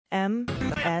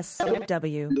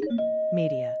MSW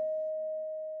Media.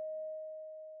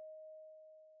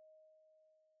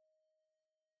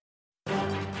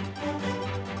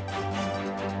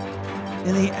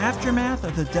 In the aftermath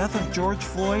of the death of George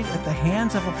Floyd at the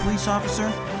hands of a police officer,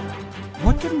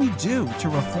 what can we do to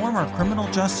reform our criminal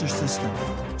justice system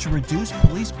to reduce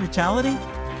police brutality?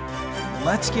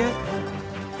 Let's get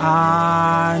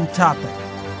on topic.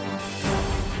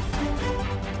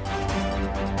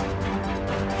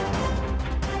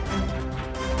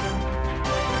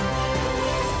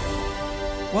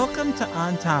 Welcome to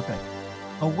On Topic,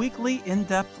 a weekly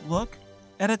in-depth look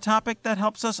at a topic that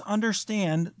helps us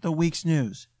understand the week's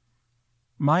news.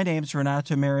 My name's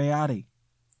Renato and Patti.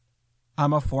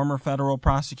 I'm a former federal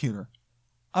prosecutor,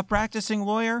 a practicing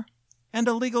lawyer, and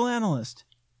a legal analyst.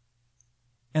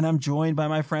 And I'm joined by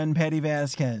my friend Patti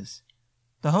Vasquez,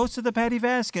 the host of the Patti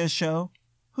Vasquez Show,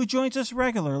 who joins us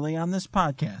regularly on this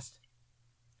podcast.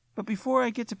 But before I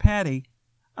get to Patti,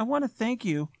 I want to thank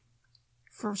you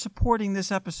for supporting this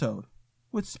episode,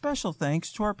 with special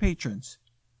thanks to our patrons,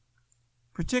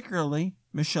 particularly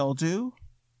Michelle Dew,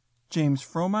 James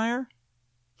Fromeyer,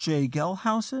 Jay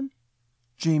Gelhausen,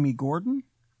 Jamie Gordon,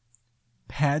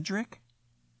 Patrick,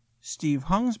 Steve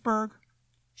Hungsberg,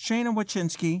 Shana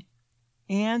Wachinski,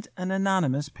 and an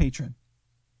anonymous patron.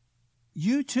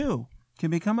 You too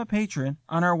can become a patron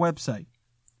on our website,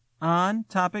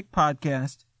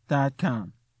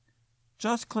 ontopicpodcast.com.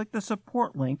 Just click the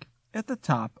support link at the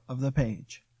top of the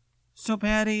page. So,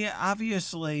 Patti,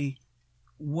 obviously,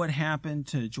 what happened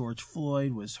to George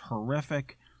Floyd was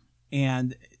horrific,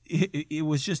 and it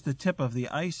was just the tip of the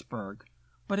iceberg.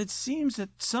 But it seems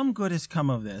that some good has come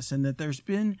of this, and that there's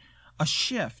been a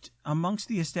shift amongst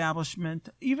the establishment,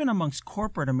 even amongst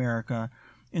corporate America,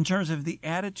 in terms of the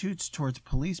attitudes towards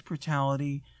police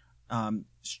brutality, kind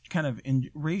of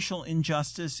racial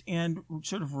injustice, and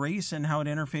sort of race and how it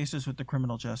interfaces with the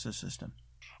criminal justice system.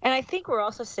 And I think we're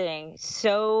also seeing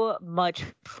so much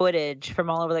footage from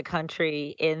all over the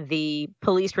country in the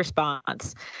police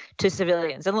response to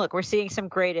civilians. And look, we're seeing some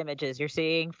great images. You're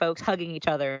seeing folks hugging each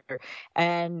other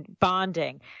and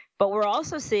bonding. But we're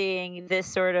also seeing this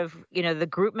sort of, the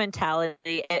group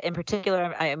mentality. In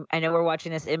particular, I know we're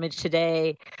watching this image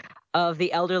today of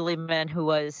the elderly man who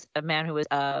was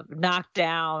knocked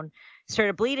down,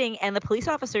 started bleeding, and the police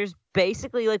officers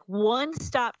basically one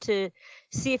stopped to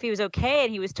see if he was okay,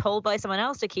 and he was told by someone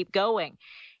else to keep going,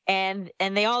 and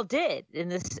they all did in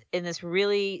this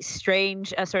really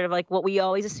strange sort of what we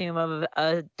always assume of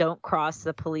don't cross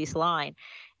the police line,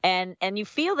 and you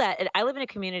feel that. I live in a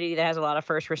community that has a lot of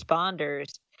first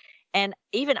responders, and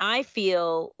even I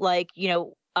feel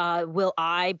will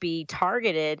I be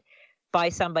targeted by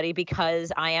somebody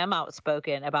because I am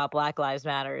outspoken about Black Lives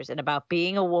Matters and about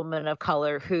being a woman of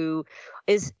color who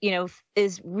is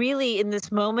really in this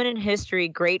moment in history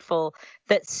grateful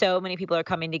that so many people are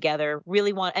coming together,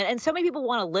 really want, and so many people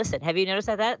want to listen. Have you noticed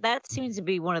that seems to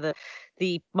be one of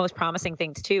the most promising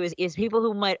things too, is people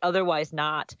who might otherwise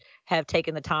not have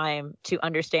taken the time to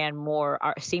understand more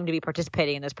seem to be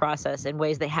participating in this process in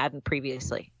ways they hadn't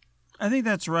previously. I think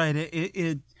that's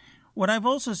right. What I've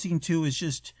also seen too is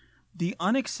just the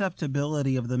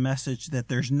unacceptability of the message that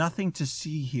there's nothing to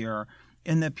see here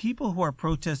and that people who are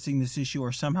protesting this issue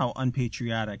are somehow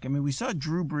unpatriotic. I mean, we saw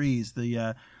Drew Brees,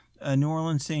 the New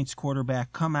Orleans Saints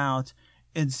quarterback, come out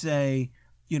and say,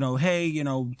 hey,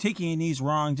 taking a knee's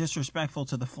wrong, disrespectful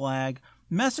to the flag,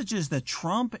 messages that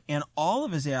Trump and all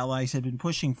of his allies had been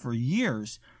pushing for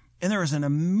years. And there was an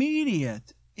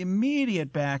immediate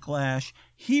backlash.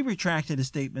 He retracted his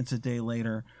statements a day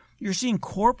later. You're seeing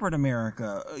corporate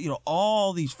America,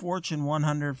 all these Fortune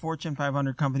 100, Fortune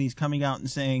 500 companies coming out and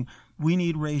saying we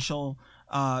need racial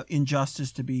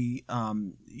injustice to be,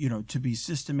 to be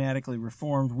systematically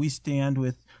reformed. We stand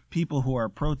with people who are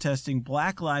protesting.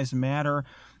 Black Lives Matter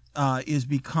is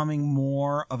becoming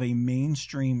more of a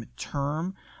mainstream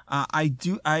term.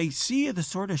 I see the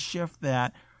sort of shift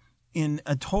that in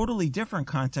a totally different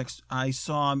context I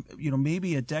saw,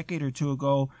 maybe a decade or two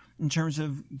ago in terms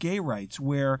of gay rights,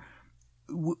 where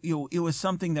it was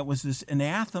something that was this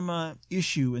anathema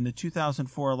issue in the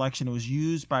 2004 election. It was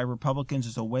used by Republicans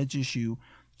as a wedge issue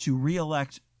to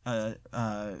reelect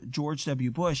George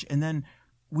W. Bush, and then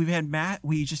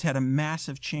we just had a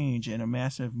massive change and a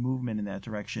massive movement in that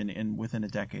direction within a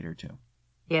decade or two.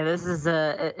 Yeah, this is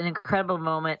an incredible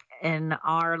moment in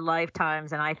our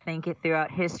lifetimes, and I think it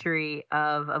throughout history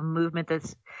of a movement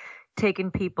that's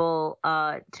taken people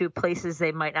to places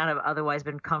they might not have otherwise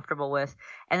been comfortable with.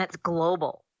 And that's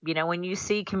global. When you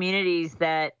see communities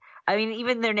that,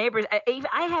 even their neighbors,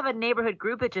 I have a neighborhood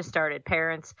group that just started,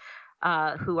 parents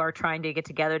who are trying to get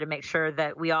together to make sure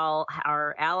that we all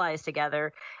are allies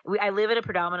together. I live in a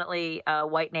predominantly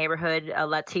white neighborhood.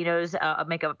 Latinos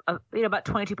make up about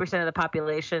 22% of the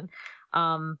population.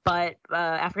 But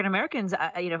African Americans,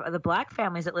 the Black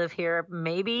families that live here,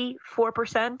 maybe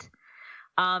 4%.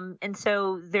 And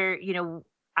so they're,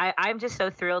 I'm just so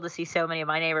thrilled to see so many of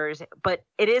my neighbors, but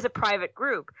it is a private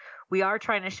group. We are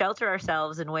trying to shelter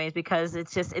ourselves in ways because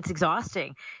it's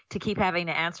exhausting to keep having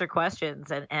to answer questions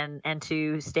and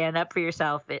to stand up for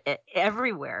yourself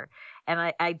everywhere.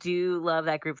 And I do love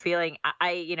that group feeling.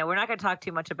 We're not going to talk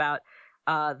too much about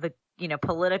the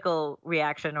political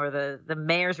reaction or the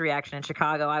mayor's reaction in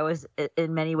Chicago. I was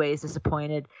in many ways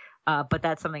disappointed. But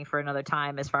that's something for another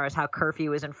time, as far as how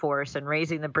curfew was enforced and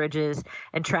raising the bridges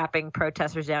and trapping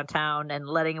protesters downtown and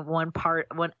letting one part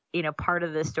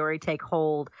of the story take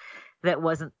hold that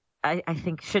wasn't, I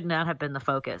think, should not have been the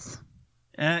focus.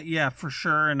 Yeah, for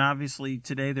sure. And obviously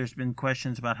today there's been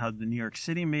questions about how the New York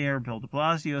City mayor, Bill de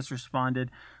Blasio, has responded.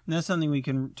 And that's something we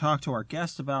can talk to our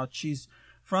guest about. She's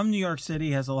from New York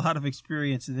City, has a lot of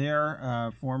experience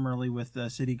there, formerly with the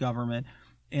city government.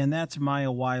 And that's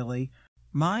Maya Wiley.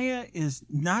 Maya is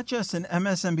not just an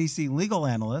MSNBC legal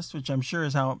analyst, which I'm sure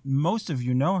is how most of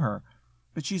you know her,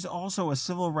 but she's also a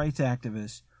civil rights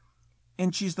activist.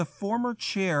 And she's the former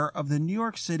chair of the New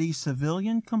York City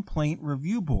Civilian Complaint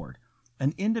Review Board,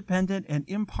 an independent and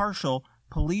impartial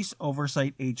police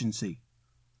oversight agency.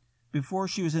 Before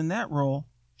she was in that role,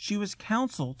 she was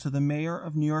counsel to the mayor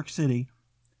of New York City,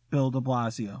 Bill de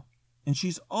Blasio. And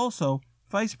she's also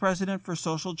vice president for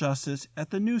social justice at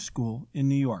the New School in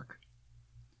New York.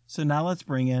 So now let's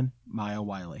bring in Maya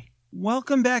Wiley.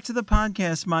 Welcome back to the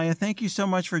podcast, Maya. Thank you so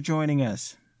much for joining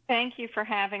us. Thank you for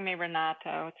having me,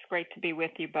 Renato. It's great to be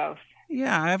with you both.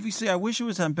 Yeah, obviously, I wish it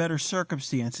was on better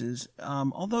circumstances.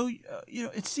 Although,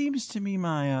 it seems to me,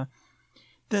 Maya,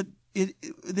 that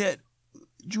that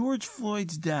George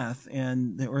Floyd's death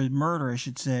or murder, I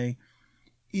should say,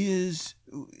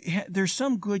 there's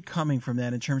some good coming from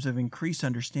that in terms of increased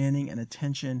understanding and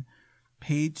attention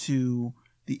paid to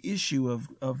the issue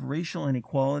of racial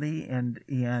inequality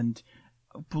and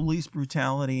police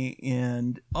brutality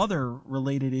and other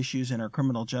related issues in our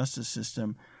criminal justice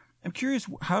system. I'm curious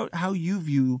how you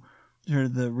view sort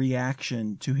of the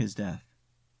reaction to his death.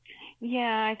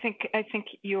 Yeah, I think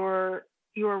you're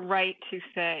right to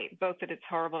say both that it's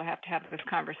horrible to have this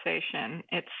conversation.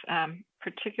 It's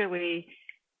particularly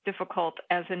difficult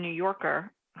as a New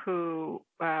Yorker who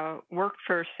worked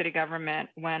for city government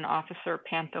when Officer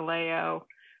Pantaleo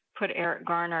put Eric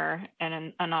Garner in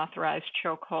an unauthorized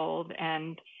chokehold,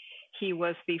 and he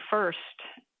was the first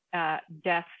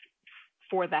death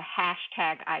for the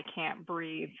hashtag I Can't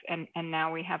Breathe, and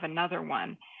now we have another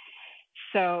one.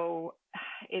 So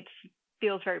it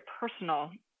feels very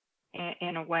personal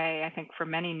in a way, I think, for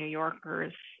many New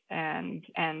Yorkers, and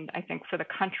I think for the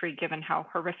country, given how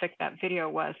horrific that video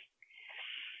was.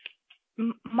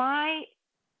 My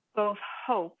both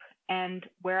hope and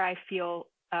where I feel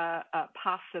a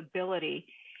possibility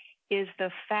is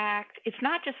the fact it's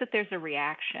not just that there's a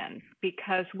reaction,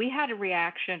 because we had a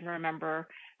reaction, remember,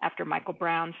 after Michael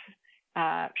Brown's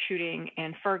shooting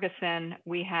in Ferguson.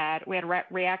 We had a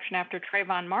reaction after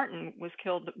Trayvon Martin was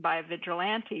killed by a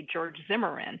vigilante, George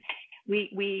Zimmerman.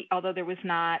 We although there was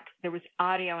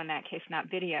audio in that case,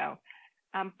 not video,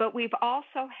 but we've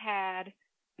also had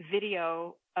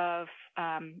video of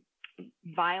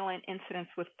violent incidents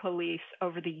with police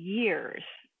over the years,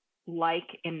 like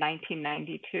in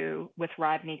 1992 with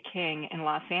Rodney King in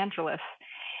Los Angeles.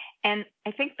 And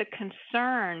I think the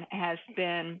concern has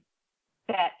been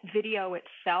that video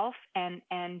itself and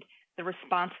the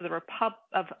response of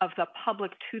the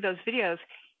public to those videos,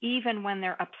 even when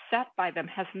they're upset by them,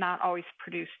 has not always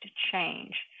produced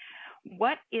change.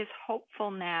 What is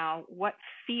hopeful now, what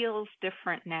feels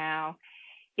different now,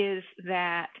 is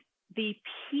that the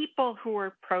people who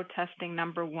are protesting,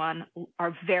 number one,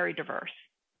 are very diverse.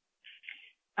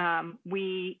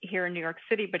 We here in New York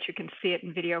City, but you can see it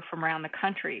in video from around the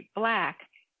country, Black,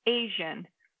 Asian,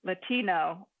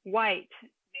 Latino, white,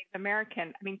 Native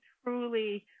American,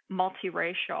 truly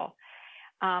multiracial,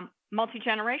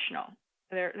 multi-generational.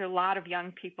 There are a lot of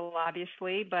young people,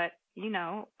 obviously, but,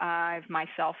 I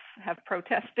myself have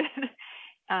protested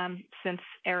since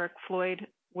Eric Floyd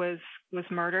was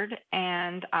murdered,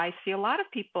 and I see a lot of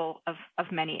people of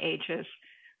many ages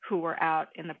who were out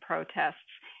in the protests.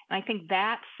 And I think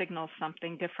that signals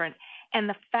something different. And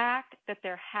the fact that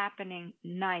they're happening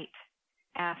night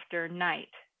after night,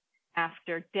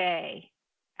 after day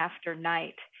after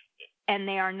night, and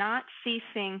they are not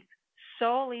ceasing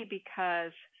solely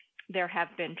because there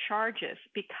have been charges,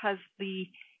 because the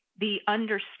the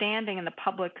understanding and the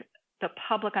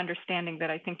public understanding that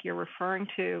I think you're referring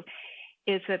to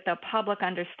is that the public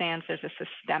understands there's a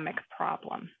systemic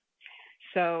problem.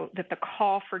 So that the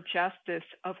call for justice,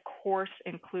 of course,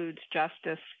 includes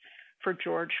justice for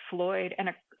George Floyd, and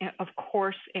of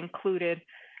course included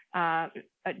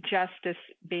justice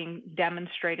being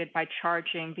demonstrated by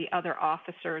charging the other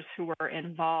officers who were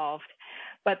involved,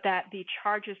 but that the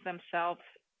charges themselves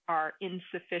are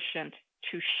insufficient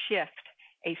to shift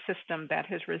a system that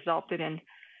has resulted in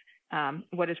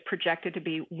what is projected to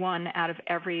be 1 out of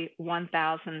every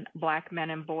 1,000 Black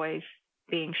men and boys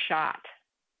being shot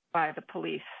by the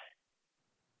police.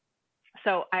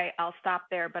 So I'll stop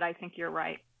there, but I think you're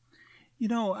right. You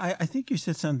know, I think you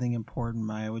said something important,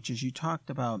 Maya, which is you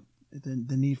talked about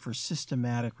the need for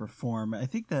systematic reform. I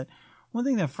think that one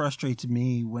thing that frustrates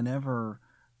me whenever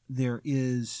there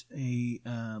is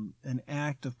an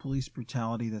act of police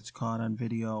brutality that's caught on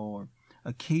video or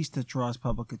a case that draws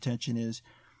public attention is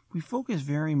we focus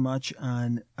very much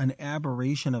on an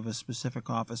aberration of a specific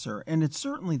officer. And it's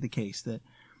certainly the case that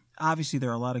obviously there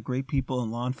are a lot of great people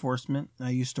in law enforcement. I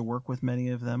used to work with many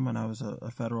of them when I was a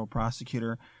federal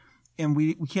prosecutor. And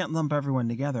we can't lump everyone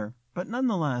together. But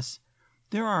nonetheless,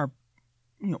 there are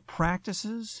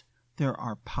practices, there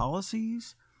are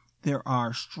policies, there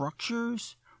are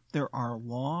structures, there are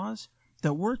laws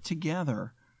that work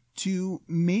together to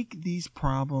make these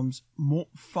problems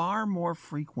far more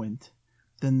frequent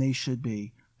than they should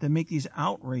be, that make these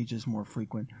outrages more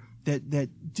frequent, that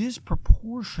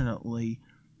disproportionately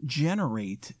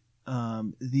generate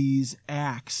these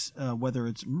acts, whether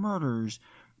it's murders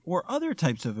or other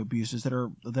types of abuses that are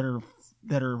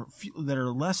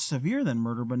less severe than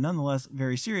murder, but nonetheless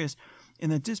very serious,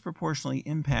 and that disproportionately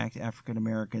impact African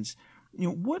Americans.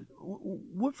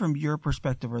 What from your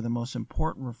perspective are the most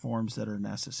important reforms that are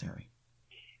necessary?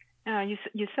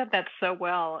 You said that so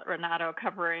well, Renato,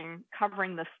 covering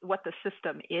this, what the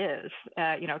system is,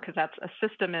 because that's a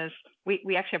system is,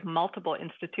 we actually have multiple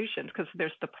institutions because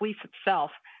there's the police itself,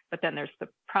 but then there's the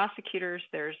prosecutors,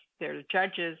 there's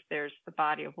judges, there's the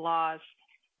body of laws,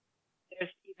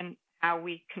 there's even how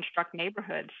we construct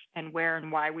neighborhoods and where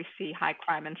and why we see high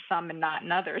crime in some and not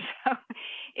in others. So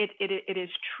it is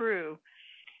true.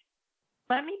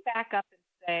 Let me back up and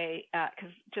say,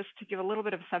 because just to give a little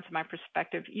bit of a sense of my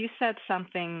perspective, you said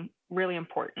something really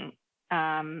important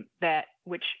that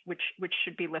which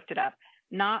should be lifted up.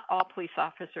 Not all police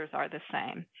officers are the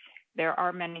same. There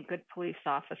are many good police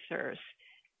officers.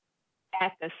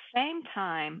 At the same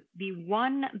time, the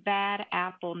one bad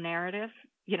apple narrative,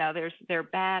 they're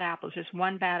bad apples. Just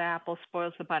one bad apple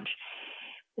spoils the bunch.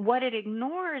 What it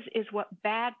ignores is what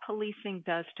bad policing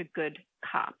does to good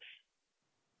cops.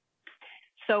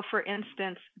 So, for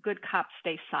instance, good cops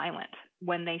stay silent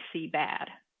when they see bad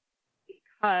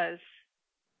because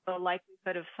the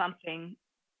likelihood of some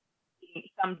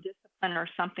discipline or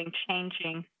something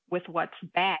changing with what's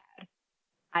bad,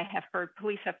 I have heard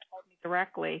police have told me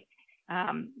directly,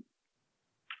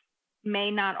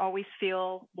 may not always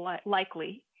feel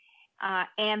likely.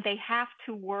 And they have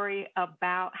to worry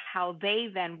about how they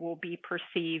then will be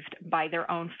perceived by their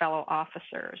own fellow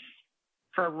officers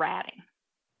for ratting.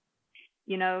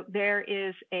 There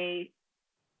is a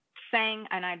saying,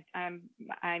 and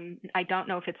I don't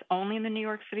know if it's only in the New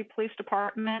York City Police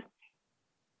Department.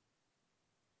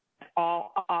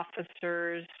 All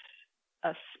officers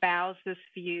espouse this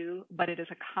view, but it is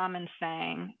a common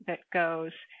saying that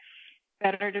goes,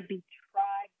 better to be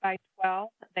tried by 12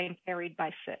 than carried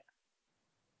by 6.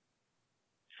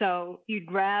 So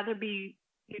you'd rather be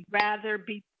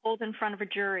pulled in front of a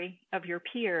jury of your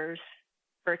peers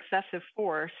for excessive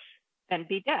force than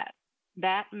be dead.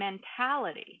 That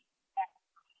mentality, that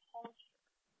culture,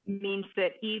 means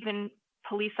that even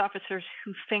police officers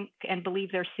who think and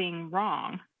believe they're seeing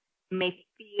wrong may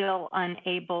feel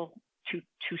unable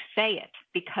to say it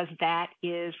because that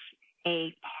is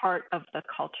a part of the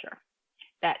culture.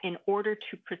 That in order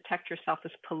to protect yourself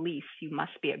as police, you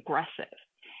must be aggressive.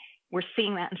 We're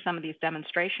seeing that in some of these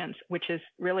demonstrations, which is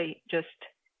really just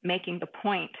making the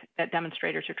point that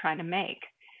demonstrators are trying to make.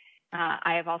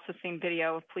 I have also seen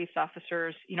video of police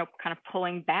officers, kind of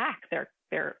pulling back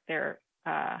their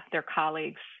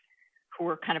colleagues who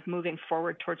were kind of moving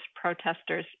forward towards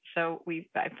protesters. So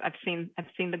I've seen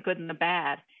the good and the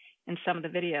bad in some of the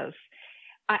videos.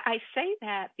 I say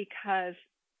that because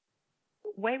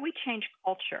the way we change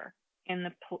culture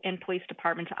in police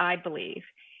departments, I believe,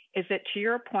 is that, to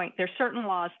your point, there's certain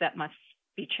laws that must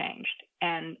be changed.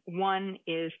 And one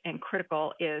is, and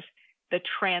critical, is the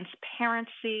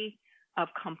transparency of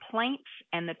complaints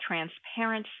and the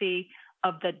transparency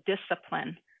of the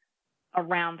discipline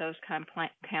around those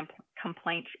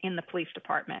complaints in the police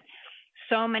department.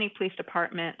 So many police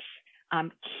departments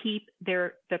keep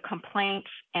the complaints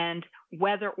and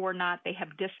whether or not they have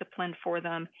discipline for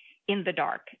them in the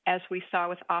dark, as we saw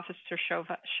with Officer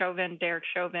Chauvin, Derek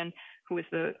Chauvin, who was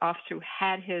the officer who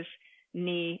had his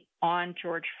knee on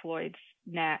George Floyd's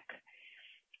neck.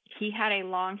 He had a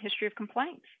long history of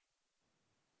complaints.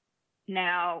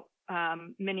 Now,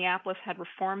 Minneapolis had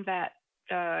reformed that,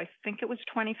 I think it was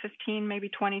 2015, maybe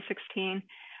 2016,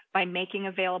 by making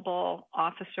available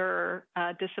officer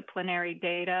disciplinary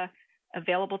data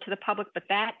available to the public, but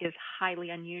that is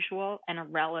highly unusual and a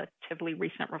relatively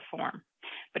recent reform.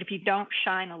 But if you don't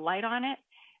shine a light on it,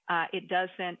 it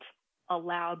doesn't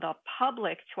allow the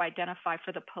public to identify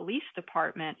for the police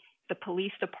department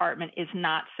is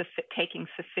not taking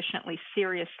sufficiently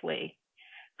seriously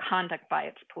conduct by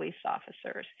its police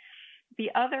officers. The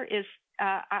other is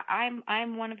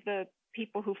I'm one of the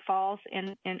people who falls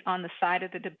in on the side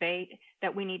of the debate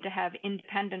that we need to have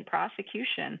independent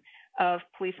prosecution of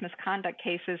police misconduct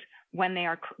cases when they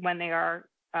are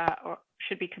or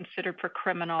should be considered for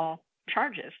criminal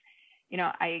charges. You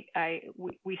know,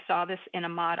 we saw this in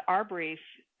Ahmaud Arbery's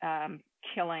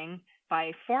killing by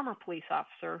a former police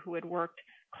officer who had worked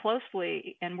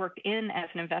closely and worked as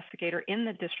an investigator in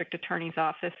the district attorney's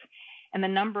office, and the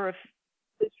number of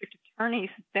district attorneys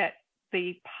that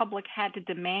the public had to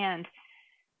demand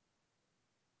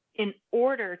in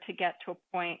order to get to a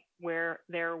point where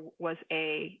there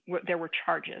were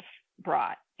charges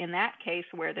brought. In that case,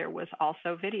 where there was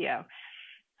also video.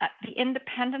 The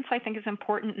independence, I think, is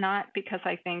important, not because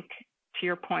I think, to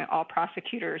your point, all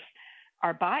prosecutors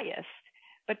are biased,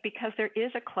 but because there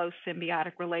is a close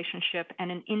symbiotic relationship, and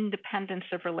an independence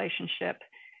of relationship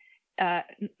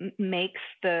makes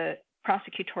the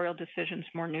prosecutorial decisions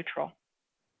more neutral.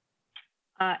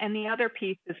 And the other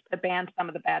piece is to ban some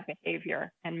of the bad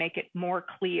behavior and make it more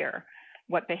clear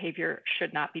what behavior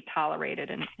should not be tolerated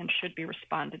and should be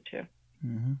responded to.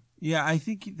 Mm-hmm. Yeah, I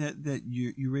think that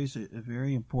you raise a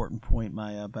very important point,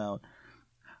 Maya, about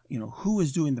who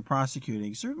is doing the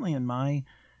prosecuting. Certainly in my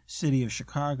city of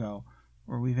Chicago,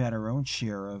 where we've had our own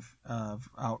share of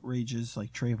outrages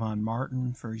like Trayvon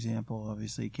Martin, for example,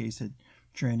 obviously a case that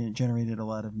generated a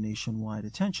lot of nationwide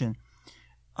attention.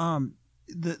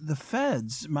 The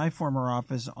feds, my former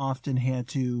office, often had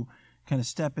to kind of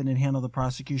step in and handle the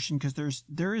prosecution because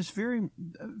there is very,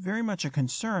 very much a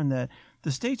concern that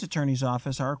the state's attorney's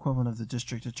office, our equivalent of the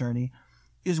district attorney,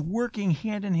 is working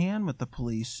hand in hand with the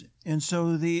police, and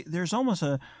so there's almost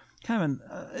a kind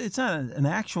of it's not an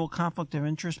actual conflict of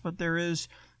interest, but there is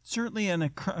certainly a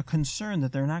concern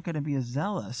that they're not going to be as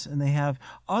zealous, and they have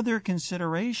other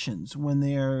considerations when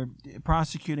they are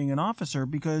prosecuting an officer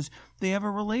because they have a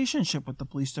relationship with the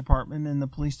police department, and the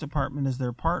police department is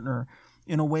their partner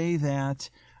in a way that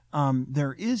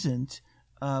there isn't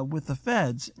with the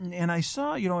feds. And I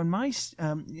saw, in my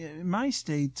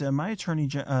state, my attorney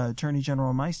general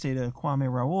in my state,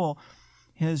 Kwame Raoul,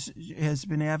 has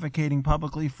been advocating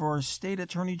publicly for state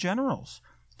attorney generals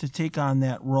to take on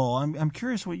that role. I'm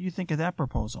curious what you think of that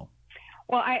proposal.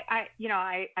 Well, I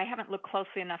haven't looked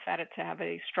closely enough at it to have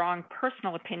a strong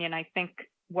personal opinion. I think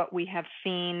what we have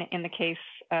seen in the case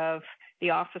of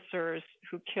the officers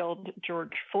who killed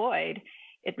George Floyd,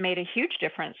 it made a huge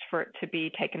difference for it to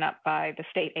be taken up by the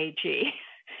state AG,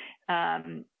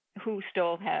 who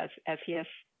still has, as he has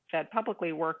said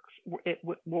publicly, will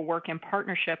work in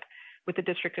partnership with the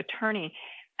district attorney.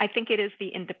 I think it is the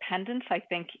independence. I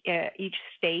think each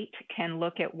state can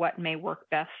look at what may work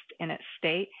best in its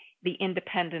state. The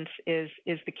independence is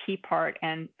the key part,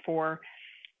 and for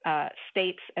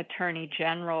state's attorney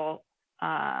general,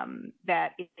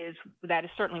 that is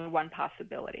certainly one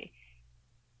possibility.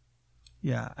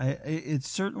 Yeah, it's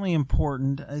certainly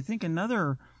important. I think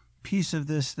another piece of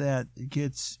this that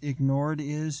gets ignored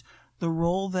is the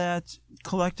role that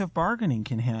collective bargaining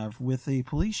can have with a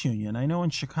police union. I know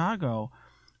in Chicago,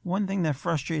 one thing that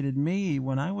frustrated me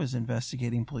when I was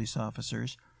investigating police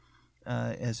officers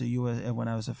when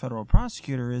I was a federal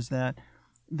prosecutor is that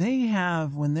they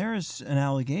have, when there's an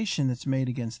allegation that's made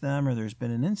against them or there's been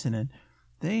an incident,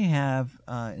 they have,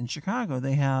 in Chicago,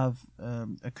 they have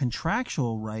a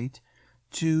contractual right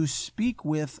to speak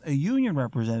with a union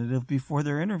representative before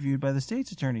they're interviewed by the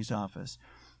state's attorney's office.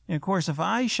 And of course, if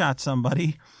I shot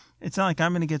somebody, it's not like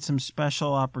I'm going to get some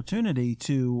special opportunity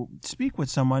to speak with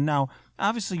someone. Now,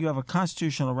 obviously, you have a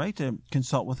constitutional right to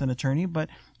consult with an attorney, but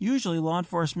usually law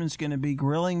enforcement's going to be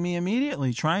grilling me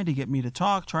immediately, trying to get me to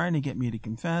talk, trying to get me to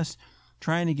confess,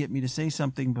 trying to get me to say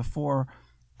something before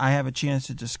I have a chance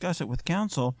to discuss it with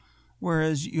counsel.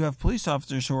 Whereas you have police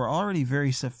officers who are already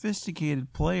very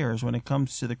sophisticated players when it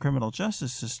comes to the criminal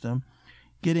justice system,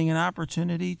 getting an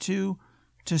opportunity to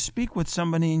speak with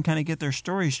somebody and kind of get their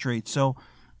story straight. So,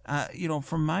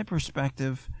 from my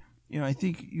perspective, I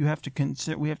think we have to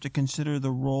consider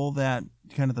the role that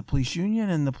kind of the police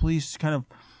union and the police kind of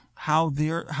how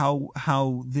their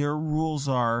rules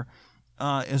are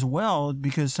as well,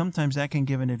 because sometimes that can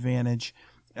give an advantage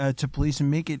to police and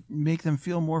make them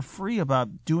feel more free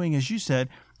about doing, as you said,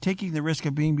 taking the risk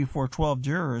of being before 12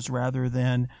 jurors rather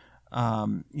than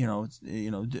some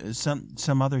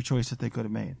other choice that they could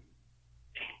have made.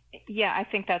 Yeah, I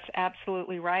think that's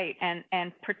absolutely right,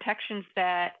 and protections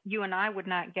that you and I would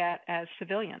not get as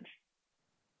civilians,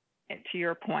 to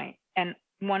your point. And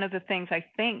one of the things I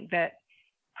think that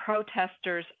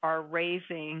protesters are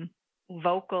raising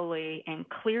vocally and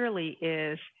clearly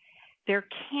is there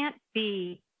can't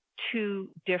be two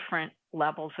different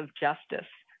levels of justice,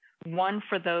 one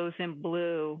for those in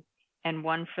blue and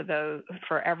one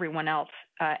for everyone else,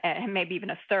 and maybe even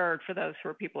a third for those who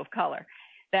are people of color.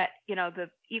 That, the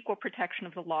equal protection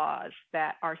of the laws,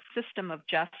 that our system of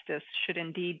justice should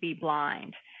indeed be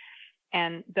blind.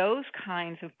 And those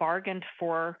kinds of bargained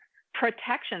for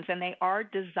protections, and they are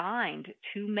designed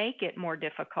to make it more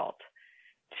difficult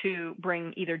to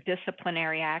bring either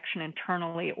disciplinary action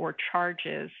internally or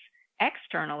charges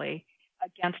externally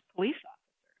against police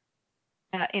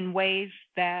officers in ways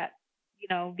that,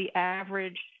 the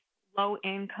average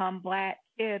low-income Black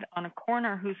kid on a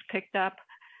corner who's picked up,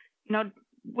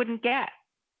 wouldn't get.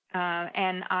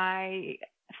 And I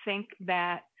think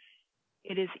that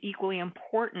it is equally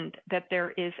important that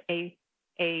there is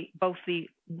both the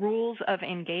rules of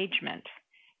engagement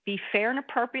be fair and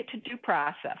appropriate to due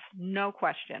process, no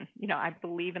question. I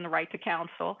believe in the right to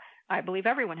counsel. I believe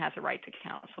everyone has a right to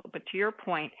counsel. But to your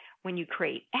point, when you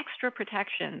create extra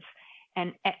protections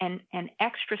and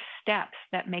extra steps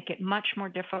that make it much more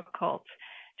difficult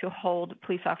to hold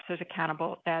police officers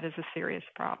accountable, that is a serious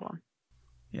problem.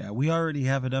 Yeah, we already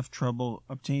have enough trouble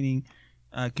obtaining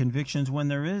convictions when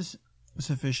there is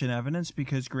sufficient evidence,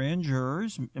 because grand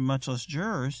jurors, and much less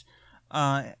jurors,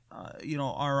 are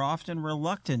often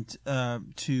reluctant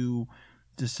to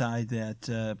decide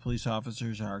that police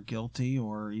officers are guilty,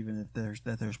 or even if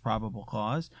there's probable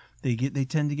cause. They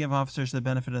tend to give officers the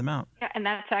benefit of the doubt. Yeah, and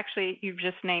that's actually, you've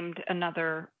just named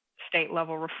another state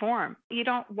level reform. You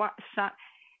don't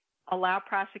allow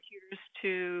prosecutors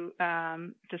to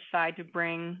decide to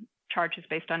bring charges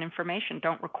based on information.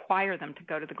 Don't require them to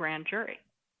go to the grand jury.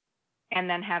 And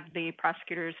then have the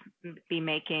prosecutors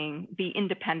be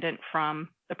independent from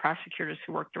the prosecutors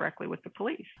who work directly with the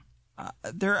police.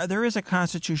 There is a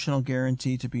constitutional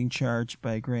guarantee to being charged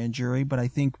by a grand jury, but I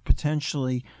think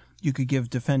potentially you could give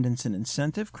defendants an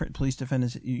incentive, police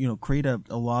defendants, create a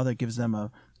law that gives them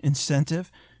a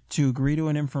incentive to agree to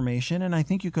an information. And I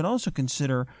think you could also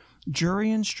consider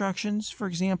jury instructions, for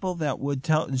example, that would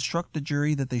instruct the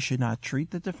jury that they should not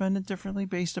treat the defendant differently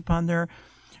based upon their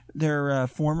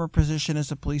former position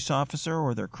as a police officer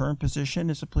or their current position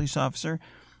as a police officer.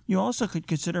 You also could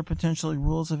consider potentially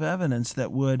rules of evidence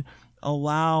that would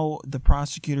allow the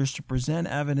prosecutors to present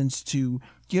evidence to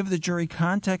give the jury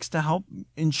context to help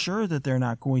ensure that they're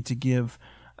not going to give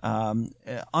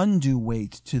undue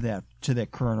weight to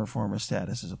that current or former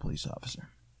status as a police officer.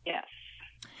 Yes.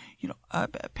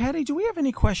 Patti, do we have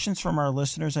any questions from our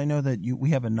listeners? I know that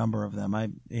we have a number of them,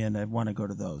 and I want to go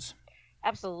to those.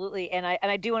 Absolutely. And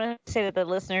I do want to say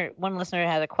that one listener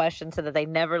had a question, so that they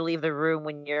never leave the room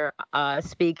when you're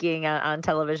speaking on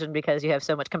television, because you have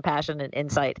so much compassion and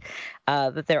insight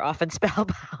that they're often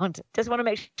spellbound. Just want to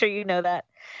make sure you know that.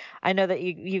 I know that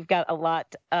you've got a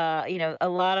lot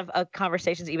of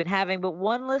conversations that you've been having, but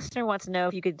one listener wants to know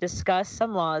if you could discuss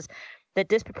some laws that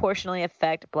disproportionately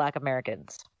affect Black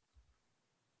Americans.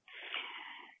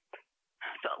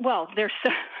 Well,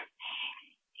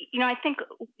 I think,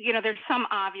 there's some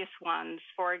obvious ones.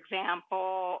 For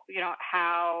example,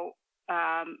 how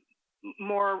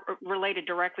more related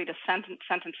directly to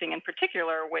sentencing in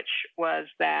particular, which was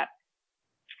that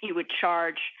you would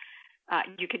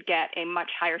you could get a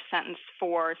much higher sentence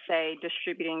for, say,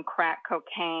 distributing crack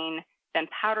cocaine than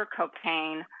powder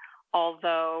cocaine,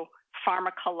 although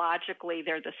pharmacologically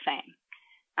they're the same.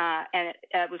 And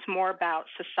it was more about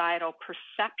societal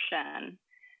perception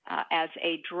as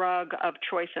a drug of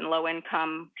choice in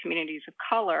low-income communities of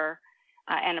color,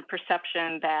 and a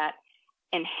perception that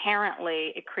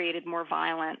inherently it created more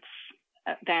violence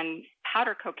than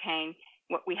powder cocaine.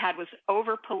 What we had was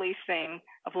over-policing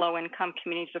of low-income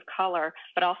communities of color,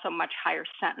 but also much higher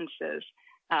sentences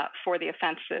for the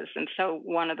offenses. And so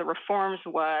one of the reforms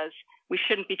was we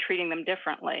shouldn't be treating them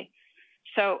differently.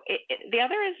 So the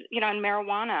other is, and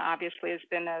marijuana obviously has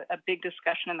been a big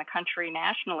discussion in the country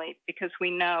nationally, because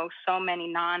we know so many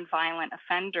nonviolent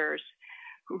offenders,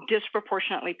 who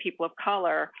disproportionately people of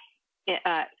color,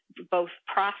 both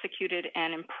prosecuted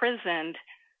and imprisoned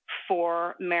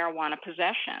for marijuana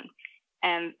possession.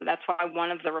 And that's why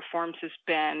one of the reforms has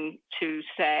been to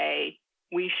say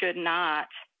we should not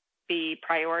be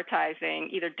prioritizing,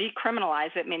 either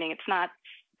decriminalize it, meaning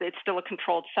it's still a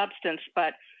controlled substance,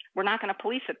 but we're not going to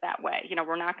police it that way.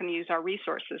 We're not going to use our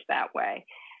resources that way.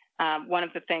 One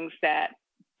of the things that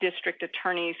district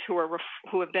attorneys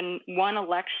who have been won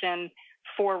election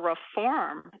for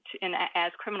reform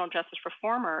as criminal justice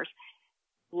reformers,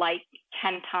 like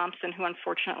Ken Thompson, who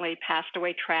unfortunately passed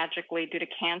away tragically due to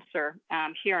cancer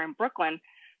here in Brooklyn,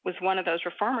 was one of those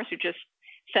reformers who just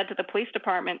said to the police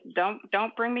department,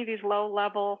 don't bring me these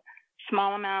low-level,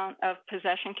 small amount of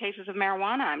possession cases of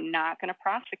marijuana. I'm not going to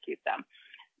prosecute them.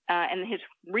 And his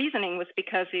reasoning was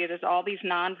because there's all these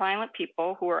nonviolent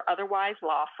people who are otherwise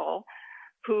lawful,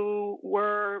 who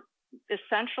were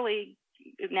essentially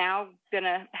now going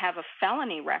to have a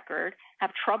felony record,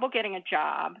 have trouble getting a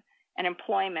job and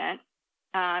employment,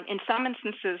 in some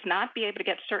instances not be able to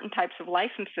get certain types of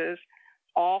licenses,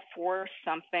 all for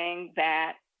something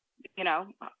that,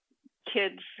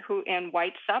 kids who in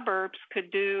white suburbs could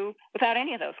do without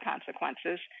any of those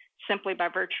consequences, simply by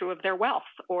virtue of their wealth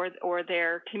or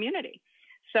their community.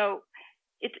 So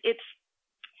it's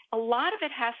a lot of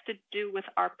it has to do with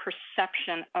our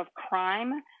perception of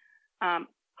crime,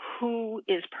 who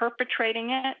is perpetrating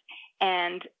it,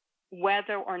 and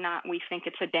whether or not we think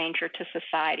it's a danger to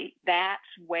society. That's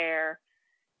where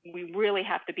we really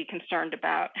have to be concerned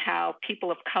about how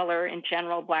people of color in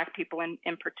general, Black people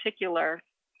in particular,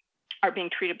 are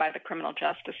being treated by the criminal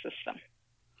justice system.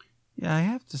 Yeah, I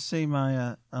have to say,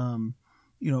 Maya,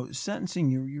 sentencing,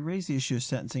 you raise the issue of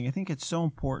sentencing. I think it's so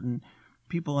important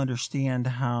people understand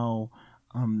how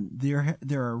there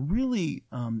are really,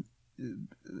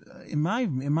 in my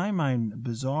mind,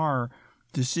 bizarre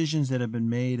decisions that have been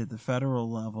made at the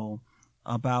federal level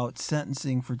about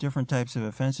sentencing for different types of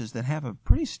offenses that have a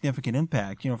pretty significant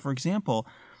impact. For example,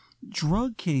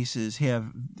 drug cases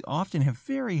often have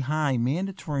very high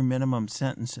mandatory minimum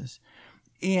sentences.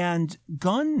 And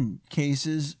gun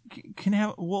cases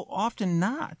often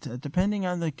not, depending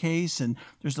on the case. And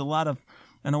there's a lot of,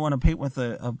 I don't want to paint with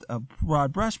a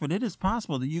broad brush, but it is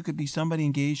possible that you could be somebody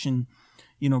engaged in,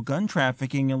 gun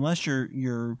trafficking, unless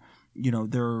there's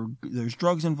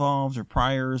drugs involved or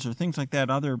priors or things like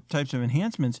that, other types of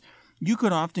enhancements. You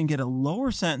could often get a lower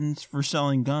sentence for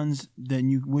selling guns than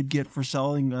you would get for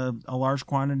selling a large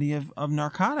quantity of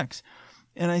narcotics.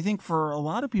 And I think for a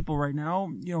lot of people right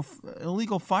now,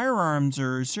 illegal firearms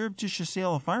or surreptitious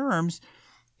sale of firearms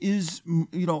is,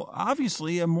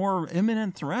 obviously a more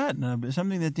imminent threat,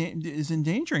 something that is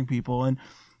endangering people. And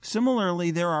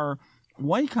similarly, there are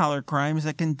white-collar crimes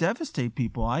that can devastate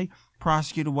people. I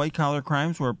prosecuted white-collar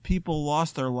crimes where people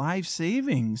lost their life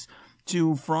savings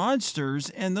to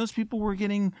fraudsters, and those people were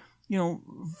getting,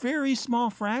 very small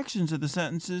fractions of the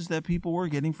sentences that people were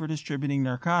getting for distributing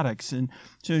narcotics. And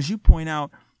so, as you point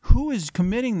out, who is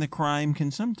committing the crime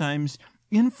can sometimes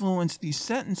influence the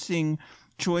sentencing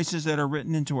choices that are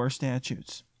written into our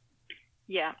statutes.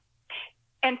 Yeah.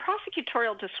 And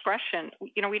prosecutorial discretion,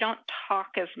 we don't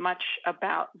talk as much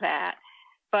about that,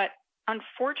 but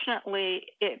unfortunately,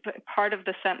 part of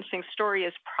the sentencing story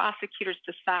is prosecutors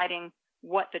deciding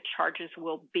what the charges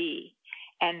will be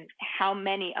and how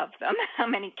many of them, how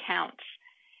many counts.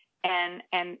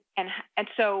 And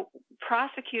so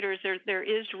prosecutors, there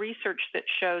is research that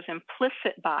shows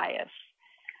implicit bias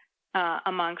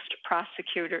amongst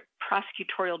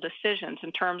prosecutorial decisions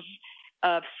in terms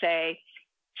of, say,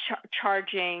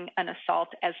 charging an assault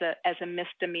as a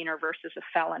misdemeanor versus a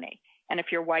felony. And if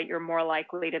you're white, you're more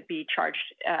likely to be charged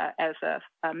as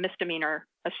a misdemeanor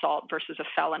assault versus a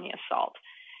felony assault.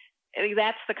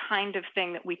 That's the kind of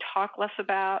thing that we talk less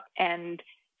about and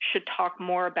should talk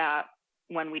more about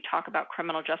when we talk about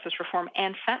criminal justice reform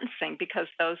and sentencing, because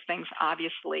those things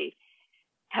obviously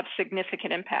have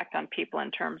significant impact on people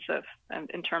in terms of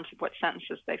what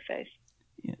sentences they face.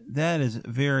 Yeah, that is a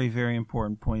very, very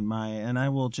important point, Maya. And I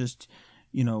will just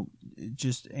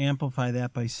amplify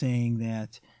that by saying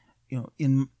that,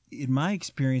 in my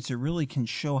experience, it really can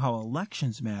show how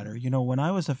elections matter. When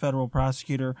I was a federal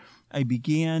prosecutor, I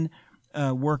began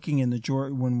working when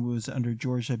it was under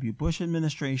George W. Bush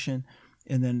administration,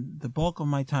 and then the bulk of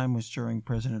my time was during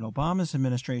President Obama's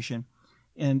administration.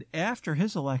 And after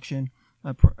his election,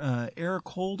 Eric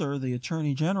Holder, the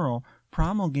Attorney General,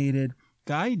 promulgated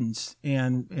guidance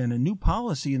and a new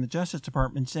policy in the Justice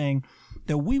Department saying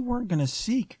that we weren't going to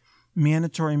seek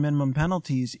mandatory minimum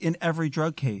penalties in every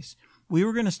drug case. We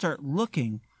were going to start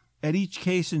looking at each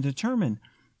case and determine,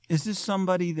 is this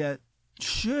somebody that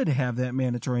should have that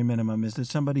mandatory minimum? Is this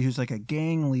somebody who's like a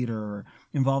gang leader or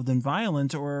involved in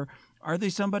violence, or are they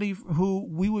somebody who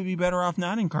we would be better off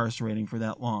not incarcerating for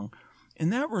that long?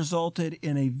 And that resulted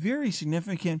in a very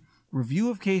significant review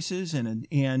of cases and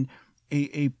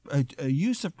a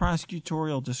use of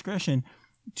prosecutorial discretion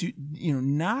to,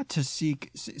 not to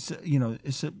seek,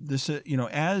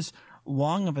 as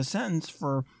long of a sentence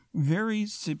for very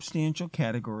substantial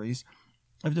categories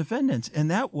of defendants. And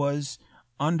that was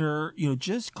under,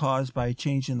 just caused by a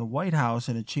change in the White House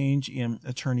and a change in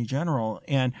Attorney General.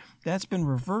 And that's been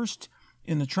reversed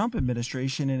in the Trump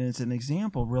administration. And it's an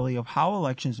example really of how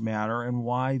elections matter and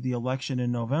why the election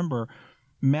in November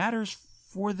matters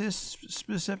for this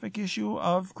specific issue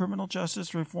of criminal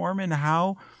justice reform and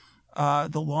how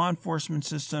the law enforcement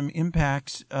system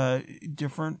impacts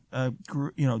different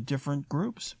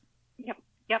groups. Yep.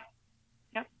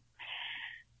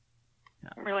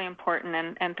 Really important,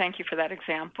 and thank you for that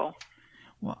example.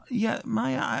 Well, yeah,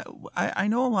 I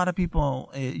know a lot of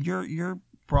people. You're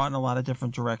brought in a lot of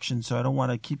different directions, so I don't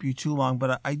want to keep you too long.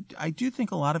 But I do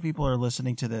think a lot of people are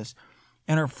listening to this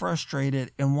and are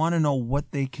frustrated and want to know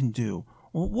what they can do.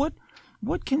 Well,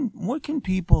 what can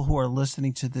people who are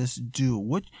listening to this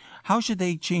do? How should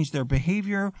they change their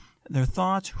behavior, their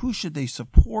thoughts? Who should they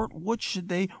support? What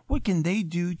can they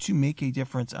do to make a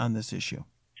difference on this issue?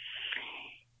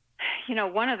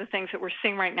 One of the things that we're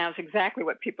seeing right now is exactly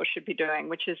what people should be doing,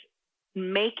 which is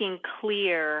making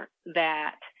clear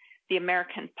that the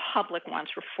American public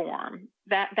wants reform.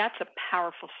 That's a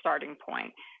powerful starting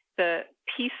point. The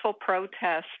peaceful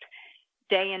protest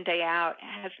day in, day out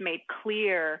has made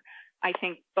clear, I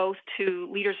think, both to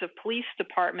leaders of police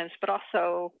departments, but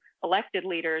also elected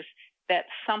leaders, that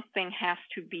something has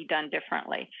to be done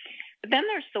differently. But then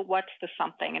there's the what's the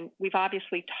something, and we've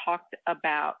obviously talked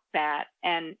about that,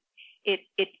 and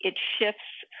it shifts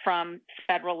from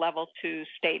federal level to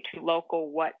state to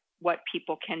local what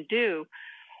people can do.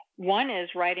 One is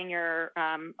writing your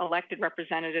elected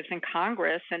representatives in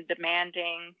Congress and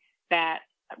demanding that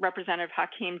Representative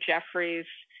Hakeem Jeffries'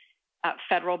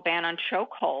 federal ban on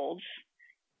chokeholds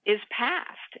is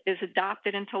passed, is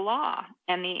adopted into law,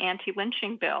 and the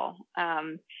anti-lynching bill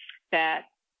that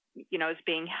is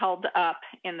being held up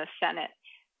in the Senate.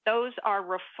 Those are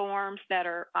reforms that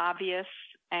are obvious,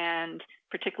 and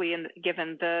particularly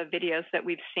given the videos that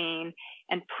we've seen,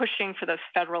 and pushing for those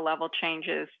federal level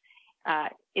changes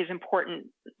is important.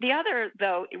 The other,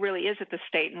 though, it really is at the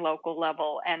state and local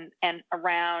level, and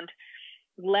around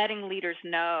letting leaders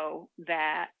know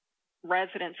that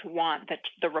residents want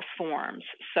the reforms.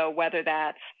 So whether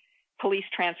that's police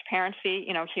transparency,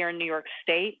 here in New York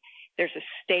State, there's a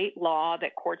state law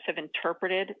that courts have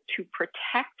interpreted to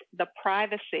protect the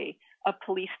privacy of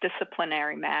police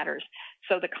disciplinary matters.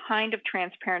 So the kind of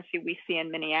transparency we see in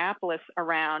Minneapolis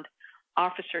around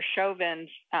Officer Chauvin's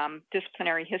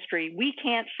disciplinary history, we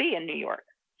can't see in New York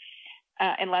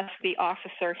unless the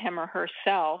officer, him or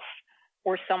herself,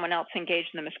 or someone else engaged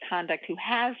in the misconduct who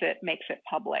has it, makes it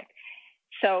public.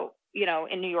 So,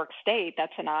 in New York State,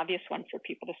 that's an obvious one for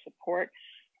people to support.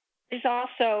 There's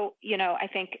also, I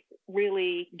think,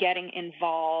 really getting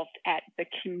involved at the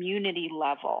community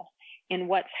level in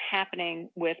what's happening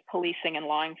with policing and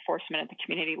law enforcement at the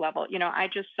community level. I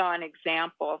just saw an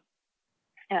example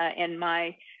in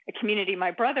a community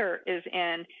my brother is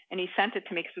in, and he sent it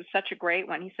to me because it was such a great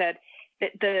one. He said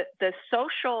that the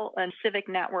social and civic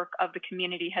network of the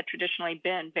community had traditionally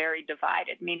been very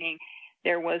divided, meaning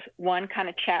there was one kind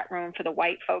of chat room for the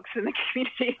white folks in the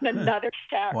community and another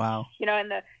chat room. Wow.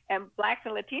 And Blacks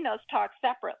and Latinos talk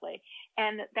separately.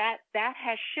 And that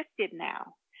has shifted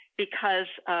now because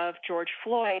of George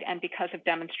Floyd and because of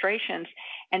demonstrations,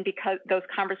 and because those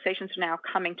conversations are now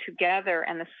coming together,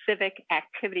 and the civic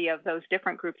activity of those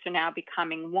different groups are now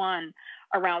becoming one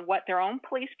around what their own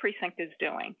police precinct is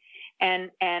doing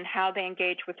and how they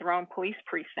engage with their own police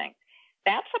precinct.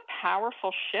 That's a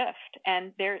powerful shift,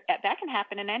 and that can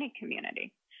happen in any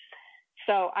community.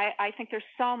 So I think there's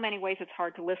so many ways. It's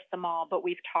hard to list them all, but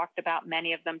we've talked about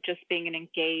many of them. Just being an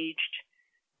engaged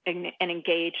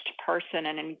person,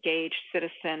 an engaged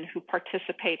citizen who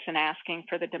participates in asking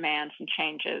for the demands and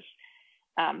changes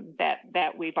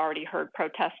that we've already heard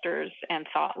protesters and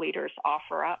thought leaders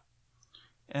offer up.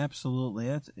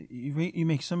 Absolutely. You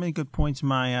make so many good points,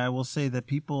 Maya. I will say that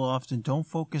people often don't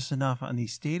focus enough on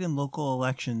these state and local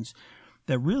elections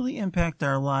that really impact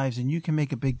our lives, and you can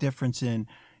make a big difference in.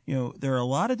 There are a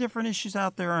lot of different issues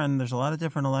out there, and there's a lot of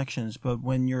different elections, but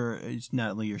when it's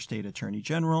not only your state attorney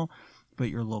general, but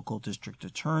your local district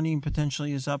attorney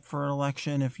potentially is up for an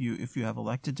election if you have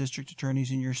elected district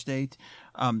attorneys in your state,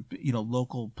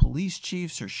 local police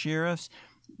chiefs or sheriffs.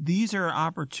 These are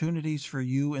opportunities for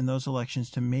you in those elections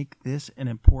to make this an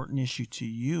important issue to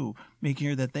you, making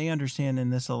sure that they understand in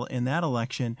that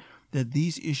election that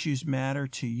these issues matter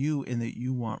to you and that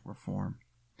you want reform.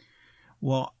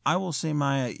 Well, I will say,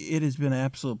 Maya, it has been an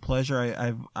absolute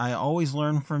pleasure. I always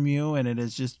learn from you, and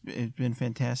it's been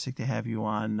fantastic to have you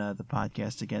on the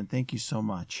podcast again. Thank you so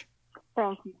much.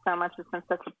 Thank you so much. It's been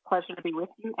such a pleasure to be with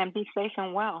you, and be safe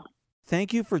and well.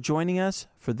 Thank you for joining us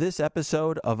for this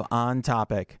episode of On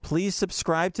Topic. Please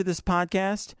subscribe to this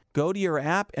podcast, go to your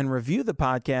app and review the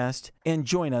podcast, and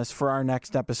join us for our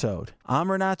next episode.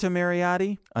 I'm Renato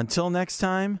Mariotti. Until next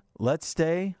time, let's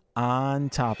stay on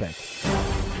topic.